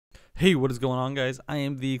Hey, what is going on, guys? I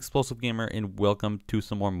am the Explosive Gamer, and welcome to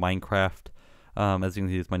some more Minecraft. As you can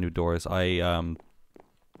see, it's my new doors. I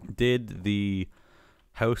did the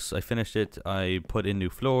house. I finished it. I put in new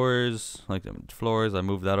floors, I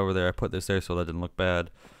moved that over there. I put this there so that didn't look bad.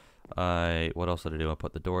 What else did I do? I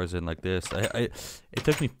put the doors in like this. It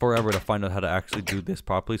took me forever to find out how to actually do this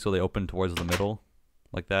properly, so they open towards the middle,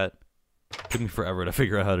 like that. It took me forever to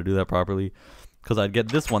figure out how to do that properly. Because I'd get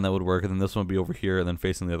this one that would work, and then this one would be over here, and then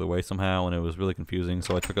facing the other way somehow, and it was really confusing.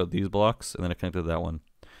 So I took out these blocks, and then I connected that one.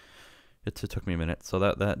 It took me a minute. So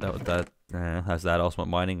that has that. I also went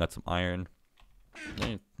mining, got some iron.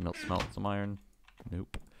 Smelt some iron.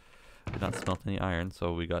 Nope. Did not smelt any iron,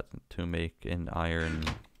 so we got to make an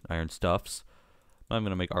iron stuffs. I'm not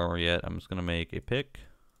gonna make armor yet. I'm just gonna make a pick,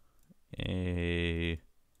 a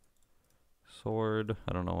sword.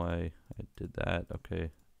 I don't know why I did that. Okay.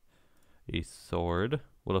 A sword.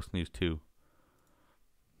 What else can I use? Two.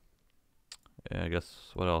 Yeah, I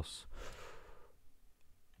guess. What else?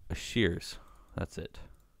 Shears. That's it.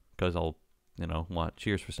 Because I'll, want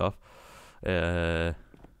shears for stuff.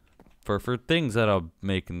 For things that I'll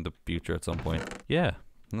make in the future at some point. Yeah,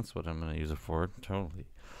 that's what I'm gonna use it for. Totally.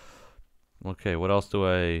 Okay. What else do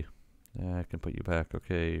I? Yeah, I can put you back.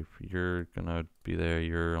 Okay, you're gonna be there.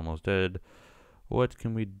 You're almost dead. What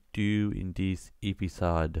can we do in this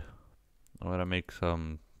episode? I'm gonna make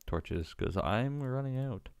some torches because I'm running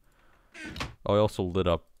out. Oh, I also lit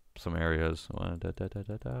up some areas. There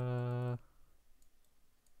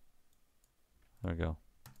we go.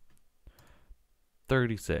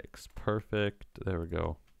 36. Perfect. There we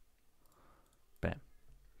go. Bam.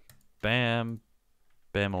 Bam.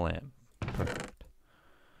 Bam-a-lam. Perfect.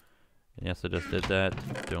 And yes, I just did that.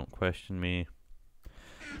 Don't question me.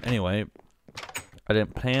 Anyway, I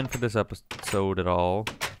didn't plan for this episode at all.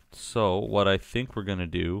 So what I think we're gonna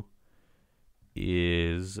do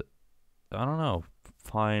is, I don't know,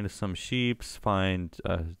 find some sheeps, because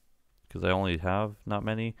I only have not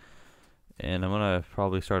many, and I'm gonna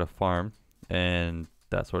probably start a farm and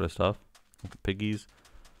that sort of stuff. Piggies.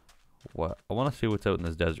 What? I want to see what's out in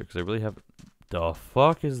this desert because I really have. The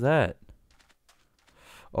fuck is that?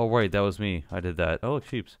 Oh right, that was me. I did that. Oh look,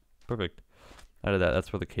 sheeps. Perfect. I did that.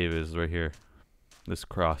 That's where the cave is, right here. This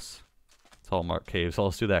cross. Hallmark cave, so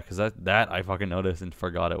let's do that because that I fucking noticed and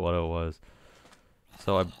forgot what it was.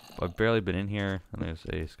 So I've barely been in here, and there's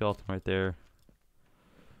a skeleton right there.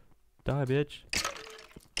 Die, bitch.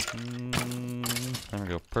 There we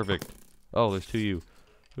go. Perfect. Oh, there's two you.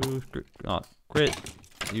 Ooh, crit.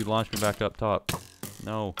 You launched me back up top.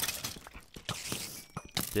 No.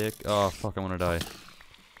 Dick. Oh fuck, I'm gonna die.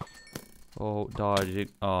 Oh, dodge.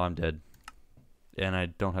 Oh, I'm dead. And I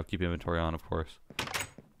don't have keep inventory on, of course.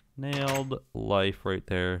 Nailed life right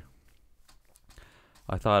there.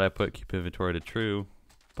 I thought I put keep inventory to true,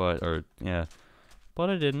 but I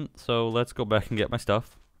didn't. So let's go back and get my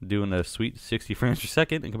stuff. Doing a sweet 60 frames per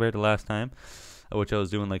second compared to last time, which I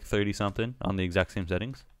was doing like 30 something on the exact same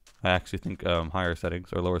settings. I actually think higher settings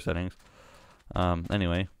or lower settings.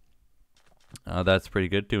 Anyway, that's pretty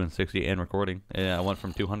good doing 60 and recording. Yeah, I went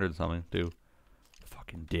from 200 something to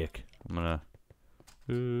fucking dick. I'm gonna.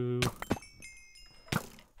 Ooh.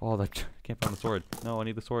 Oh, I can't find the sword. No, I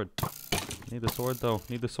need the sword. Need the sword though.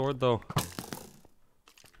 Need the sword though.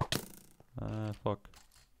 Fuck.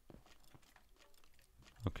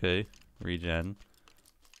 Okay, regen.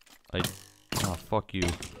 Oh, fuck you.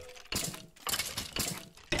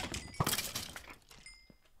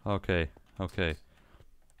 Okay.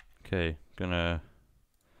 Got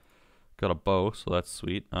a bow, so that's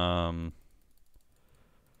sweet. Okay,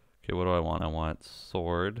 what do I want? I want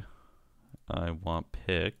sword. I want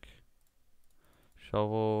pick,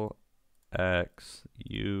 shovel, axe,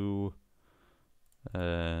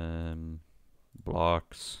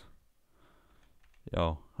 blocks.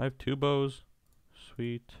 Yo, I have two bows.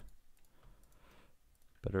 Sweet.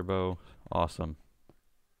 Better bow. Awesome.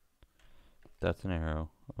 That's an arrow.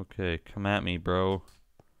 Okay, come at me, bro.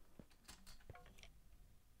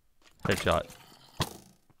 Headshot.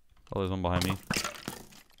 Oh, there's one behind me.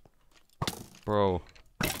 Bro,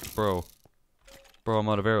 I'm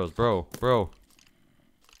out of arrows. Bro. Come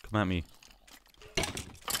at me.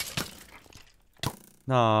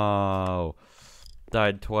 No.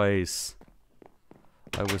 Died twice.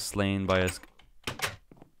 I was slain by a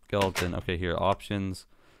skeleton. Okay, here. Options.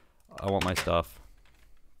 I want my stuff.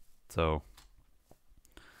 So.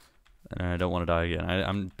 And I don't want to die again.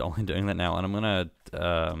 I'm only doing that now. And I'm going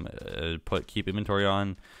to put keep inventory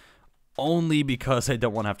on. Only because I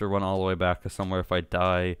don't want to have to run all the way back to somewhere if I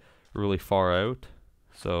die really far out.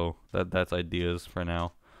 So that's ideas for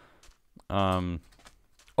now.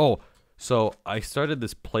 Oh, So I started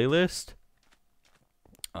this playlist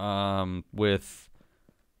with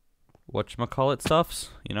whatchamacallit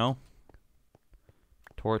stuffs, you know?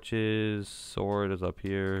 Torches, sword is up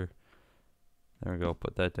here. There we go,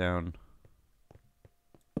 put that down.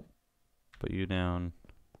 Put you down.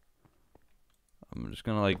 I'm just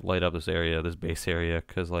gonna like light up this area, this base area,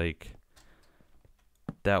 cause like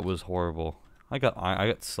that was horrible. I got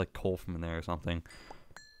like coal from in there or something.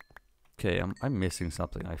 Okay, I'm missing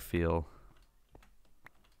something. I feel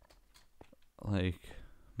like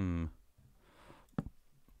I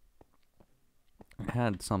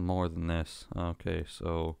had some more than this. Okay,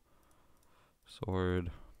 so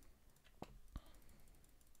sword,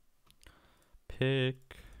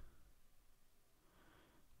 pick,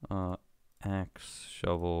 axe,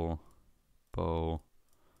 shovel, bow.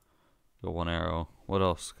 Go one arrow. What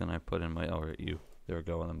else can I put in my? Oh, right, you. There we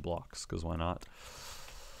go, and then blocks, because why not?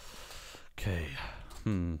 Okay.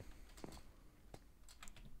 I'm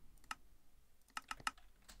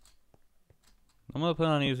gonna put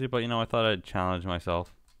on easy, but you know, I thought I'd challenge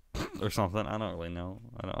myself or something. I don't really know.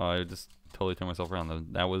 I just totally turned myself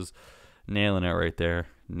around. That was nailing it right there.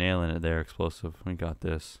 Nailing it there. Explosive. We got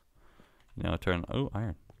this. You know, turn. Oh,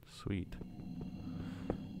 iron. Sweet.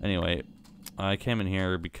 Anyway, I came in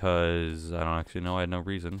here because I don't actually know. I had no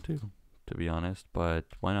reason to be honest. But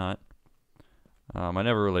why not? I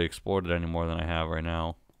never really explored it any more than I have right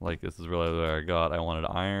now. Like, this is really what I got. I wanted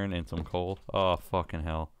iron and some coal. Oh, fucking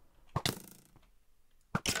hell.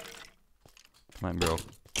 Come on, bro.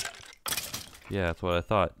 Yeah, that's what I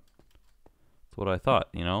thought. That's what I thought,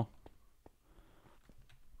 you know?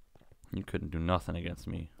 You couldn't do nothing against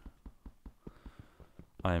me.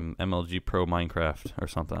 I'm MLG Pro Minecraft or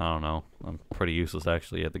something. I don't know. I'm pretty useless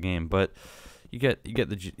actually at the game, but you get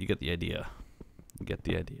the idea. You get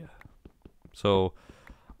the idea. So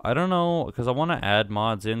I don't know, because I want to add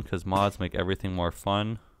mods in, because mods make everything more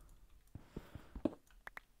fun.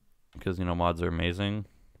 Because, you know, mods are amazing.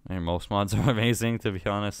 I mean, most mods are amazing, to be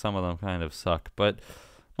honest. Some of them kind of suck, but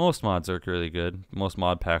most mods are really good. Most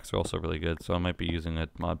mod packs are also really good, so I might be using a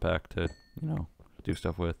mod pack to, you know, do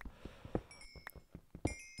stuff with.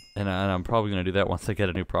 And I'm probably going to do that once I get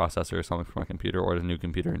a new processor or something for my computer, or a new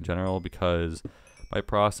computer in general, because my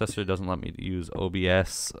processor doesn't let me use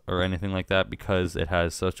OBS or anything like that because it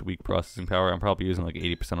has such weak processing power. I'm probably using like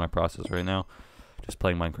 80% of my processor right now, just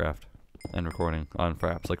playing Minecraft and recording on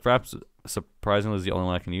Fraps. Like, Fraps surprisingly is the only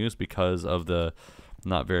one I can use because of the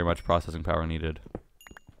not very much processing power needed.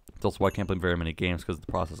 It's also why I can't play very many games, because of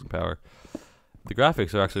the processing power. The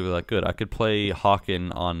graphics are actually really like good. I could play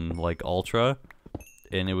Hawken on like Ultra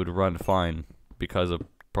and it would run fine because of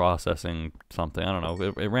processing something. I don't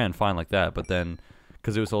know. It ran fine like that, but then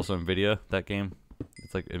because it was also NVIDIA, that game,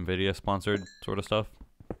 it's like NVIDIA sponsored sort of stuff.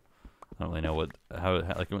 I don't really know how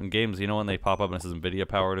like in games, you know, when they pop up and it says NVIDIA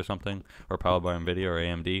powered or something, or powered by NVIDIA or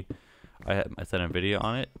AMD. I said NVIDIA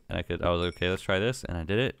on it, and I was like, okay, let's try this, and I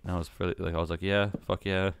did it, and I was like, yeah, fuck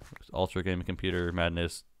yeah, Ultra gaming computer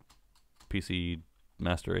madness, PC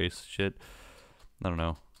master race shit. I don't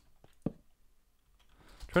know.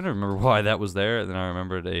 Trying to remember why that was there, and then I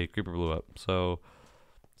remembered a creeper blew up. So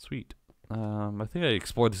sweet. I think I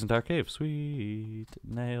explored this entire cave. Sweet,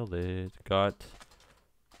 nailed it. Got.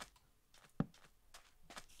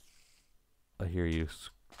 I hear you,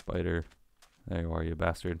 spider. There you are, you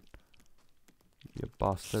bastard. You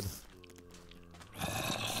bastard.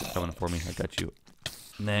 Coming for me. I got you.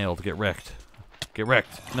 Nailed. Get wrecked. Get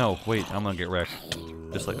wrecked. No, wait. I'm gonna get wrecked.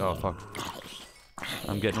 Just like, oh fuck.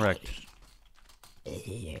 I'm getting wrecked.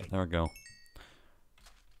 There we go.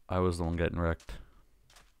 I was the one getting wrecked.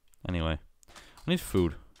 Anyway, I need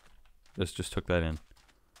food. This just took that in.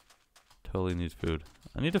 Totally needs food.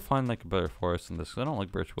 I need to find like a better forest than this, because I don't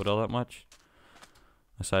like birchwood all that much.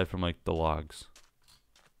 Aside from like the logs.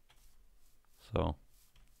 So,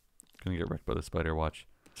 gonna get wrecked by the spider, watch.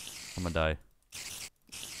 I'm gonna die.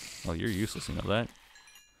 Oh, you're useless, you know that?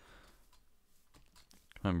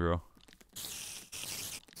 Come on, bro.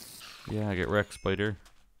 Yeah, get wrecked, spider.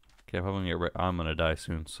 Okay, I'm probably gonna get wrecked. I'm gonna die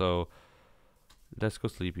soon, so let's go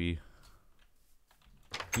sleepy.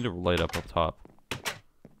 I need to light up top.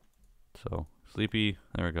 So, sleepy,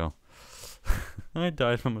 there we go. I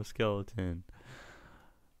died from a skeleton.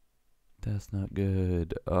 That's not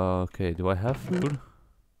good. Okay, do I have food?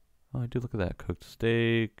 Oh, I do. Look at that. Cooked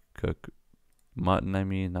steak. Cooked mutton, I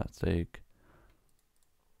mean, not steak.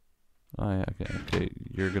 Oh, yeah, okay.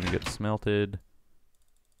 You're gonna get smelted.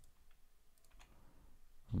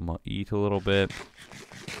 I'm gonna eat a little bit.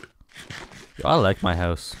 I like my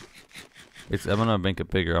house. I'm gonna make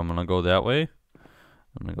it bigger. I'm gonna go that way.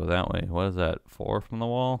 I'm gonna go that way. What is that? 4 from the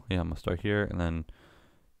wall? Yeah, I'm gonna start here and then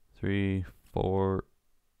 3, 4.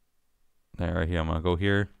 There, right here. I'm gonna go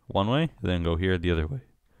here one way, then go here the other way.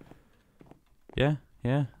 Yeah,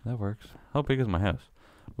 that works. How big is my house?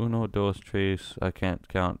 Uno, dos, tres. I can't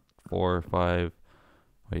count. 4, 5.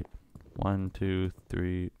 Wait. 1, 2,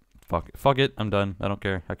 3. Fuck it. I'm done. I don't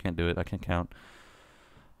care. I can't do it. I can't count.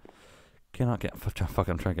 Cannot count. Fuck,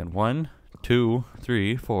 I'm trying again. 1, 2,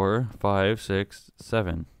 3, 4, 5, 6,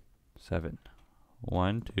 7. 7.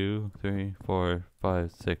 1, 2, 3, 4,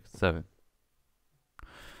 5, 6, 7.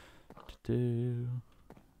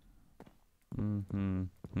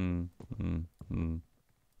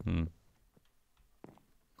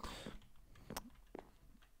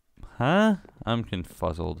 Huh? I'm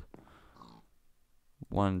confuzzled.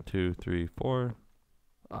 1, 2, 3, 4.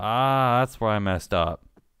 Ah, that's where I messed up.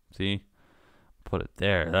 See? Put it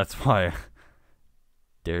there. That's why.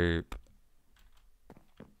 Derp.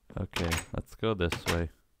 Okay, let's go this way.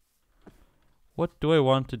 What do I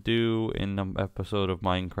want to do in an episode of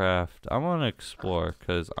Minecraft? I want to explore,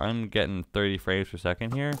 because I'm getting 30 frames per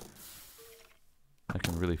second here. I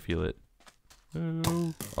can really feel it.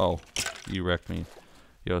 Ooh. Oh, you wrecked me.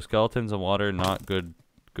 Yo, skeletons in water, not good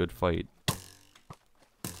fight.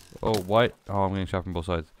 Oh, what? Oh, I'm getting shot from both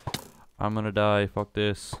sides. I'm gonna die. Fuck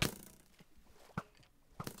this.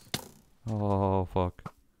 Oh,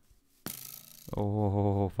 fuck.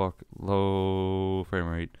 Oh, fuck. Low frame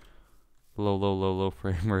rate. Low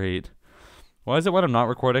frame rate. Why is it when I'm not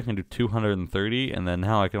recording I can do 230 and then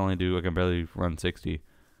now I can barely run 60.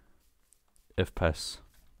 FPS.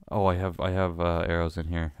 Oh, I have arrows in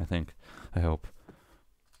here, I think. I hope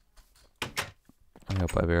I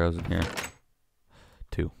have arrows in here.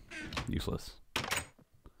 2. Useless.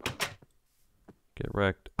 Get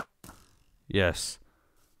wrecked. Yes.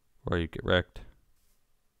 Where you get wrecked.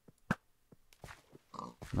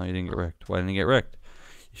 No, you didn't get wrecked. Why didn't you get wrecked?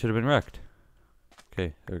 You should have been wrecked.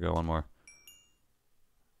 Okay, there we go. One more.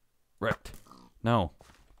 Wrecked. No.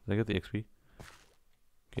 Did I get the XP?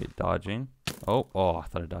 Okay, dodging. Oh, I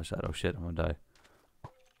thought I dodged that. Oh shit, I'm gonna die.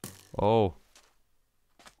 Oh.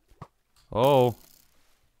 I'm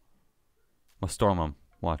gonna storm him.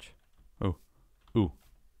 Watch. Ooh.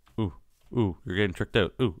 You're getting tricked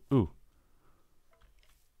out. Ooh.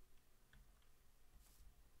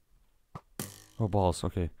 Oh, balls.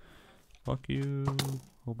 Okay. Fuck you.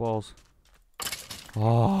 Oh, balls.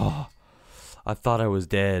 Oh. I thought I was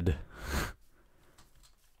dead.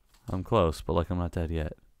 I'm close, but like I'm not dead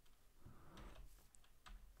yet.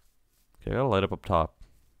 Okay, I gotta light up top.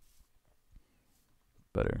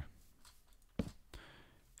 Better.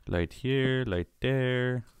 Light here, light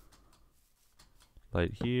there.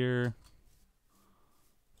 Light here.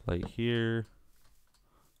 Light here.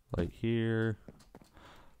 Light here.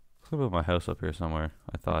 I'm gonna build my house up here somewhere,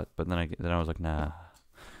 I thought, but then I was like, nah.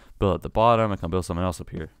 Build at the bottom, I can build something else up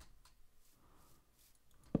here.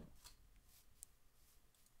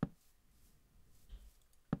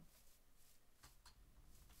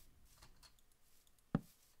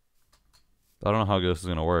 I don't know how good this is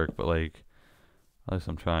gonna work, but like, at least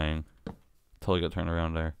I'm trying. Totally got turned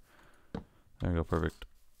around there. There we go, perfect.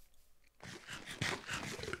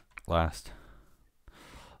 Last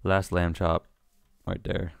lamb chop, right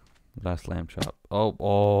there. Last lamb chop.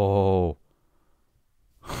 Oh.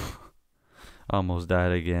 Almost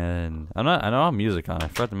died again. I don't have music on. I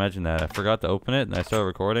forgot to mention that. I forgot to open it and I started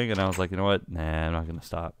recording and I was like, you know what? Nah, I'm not gonna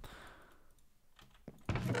stop.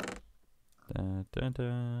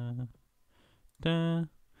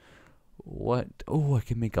 What? Oh, I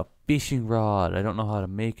can make a fishing rod. I don't know how to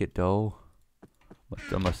make it though.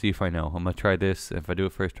 I'm gonna see if I know. I'm gonna try this. If I do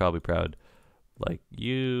it first, I'll be proud. Like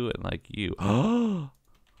you and like you.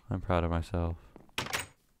 I'm proud of myself.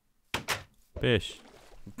 Fish.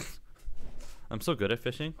 I'm so good at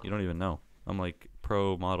fishing, you don't even know. I'm like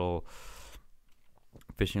pro model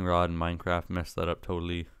fishing rod in Minecraft. Messed that up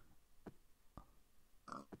totally.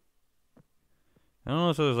 I don't know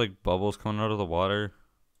if there's like bubbles coming out of the water.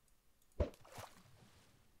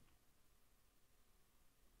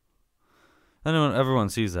 I know everyone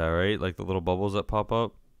sees that, right? Like the little bubbles that pop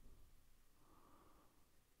up.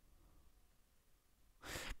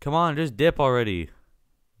 Come on, just dip already.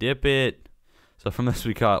 Dip it. So from this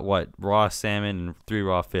we caught what? Raw salmon and 3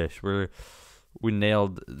 raw fish. We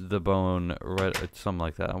nailed the bone right, something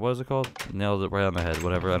like that. What is it called? Nailed it right on the head.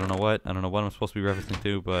 Whatever. I don't know what I'm supposed to be referencing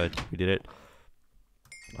to, but we did it.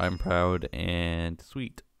 I'm proud and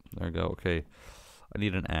sweet. There we go. Okay. I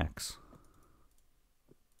need an axe.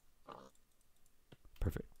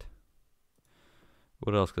 Perfect.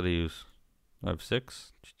 What else could I use? I have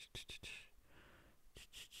 6.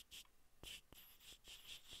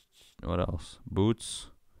 What else? Boots,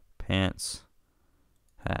 pants,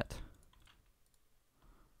 Hat.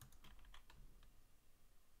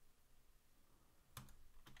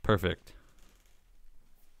 Perfect.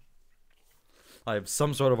 I have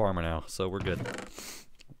some sort of armor now, so we're good.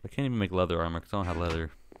 I can't even make leather armor because I don't have leather.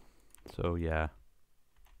 So yeah.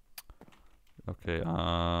 Okay,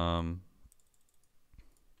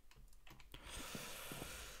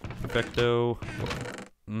 Perfecto.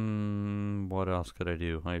 What else could I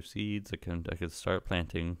do? I have seeds. I could start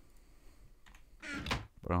planting.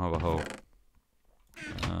 But I don't have a hoe.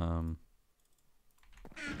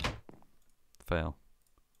 Fail.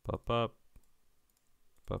 Pop up.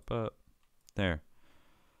 Pop up. There.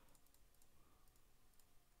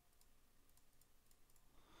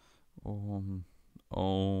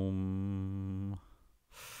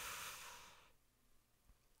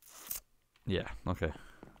 Yeah, okay.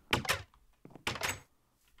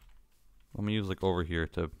 I'm gonna use like over here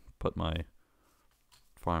to put my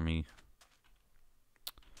farmy.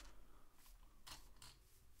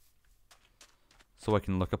 So I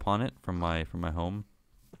can look upon it from my home.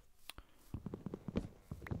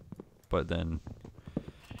 But then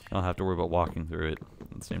I don't have to worry about walking through it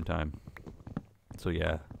at the same time. So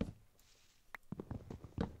yeah.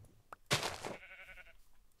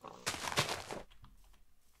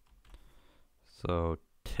 So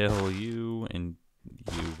till you and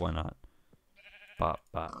you, why not? Bop,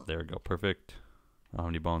 bop. There we go. Perfect. I don't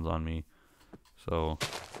have any bones on me. So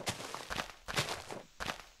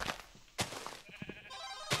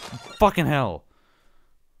fucking hell.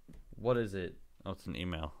 What is it? Oh, it's an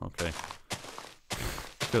email. Okay.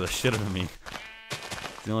 Scare the shit out of me.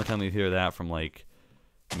 It's the only time you hear that from like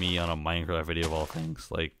me on a Minecraft video of all things.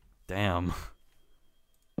 Like, damn.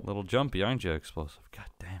 A little jumpy, aren't you, explosive? God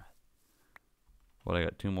damn it. What, I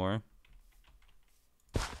got 2 more?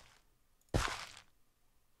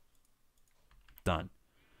 Done.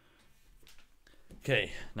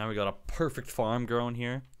 Okay, now we got a perfect farm growing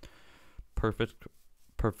here. Perfect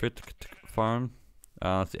farm.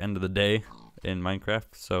 It's the end of the day in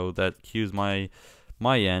Minecraft, so that cues my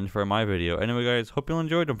end for my video. Anyway, guys, hope you all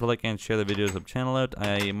enjoyed. Don't forget to like and share the videos of channel out.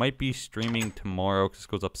 I might be streaming tomorrow because this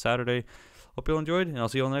goes up Saturday. Hope you all enjoyed, and I'll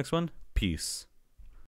see you on the next one. Peace.